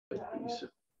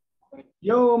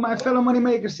Yo, my fellow money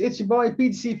makers, it's your boy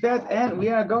PTC Fat, and we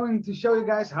are going to show you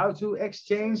guys how to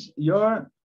exchange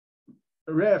your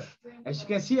REV. As you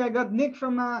can see, I got Nick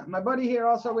from my buddy here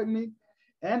also with me.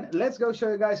 And let's go show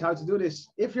you guys how to do this.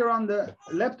 If you're on the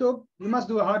laptop, you must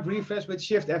do a hard refresh with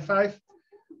Shift F5,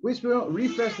 which will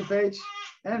refresh the page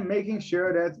and making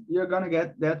sure that you're gonna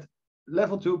get that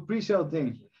level 2 pre-sale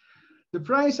thing. The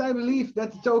price I believe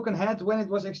that the token had when it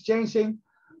was exchanging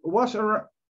was around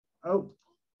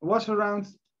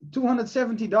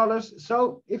 $270.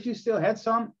 So if you still had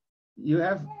some, you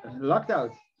have locked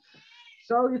out.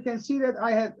 So you can see that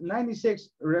I had 96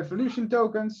 revolution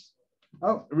tokens.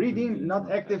 Oh, redeem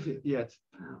not active yet.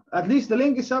 At least the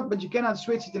link is up, but you cannot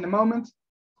switch it in the moment.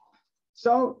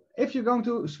 So if you're going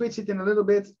to switch it in a little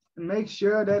bit, make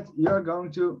sure that you're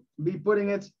going to be putting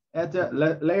it at the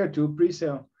layer 2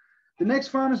 pre-sale. The next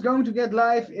farm is going to get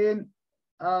live in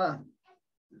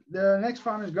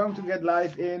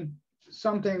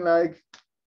something like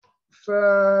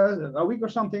a week or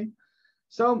something.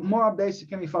 So more updates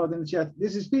can be followed in the chat.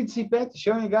 This is PTC Pet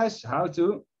showing you guys how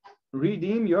to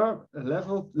redeem your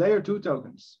layer 2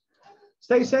 tokens.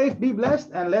 Stay safe, be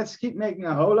blessed, and let's keep making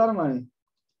a whole lot of money.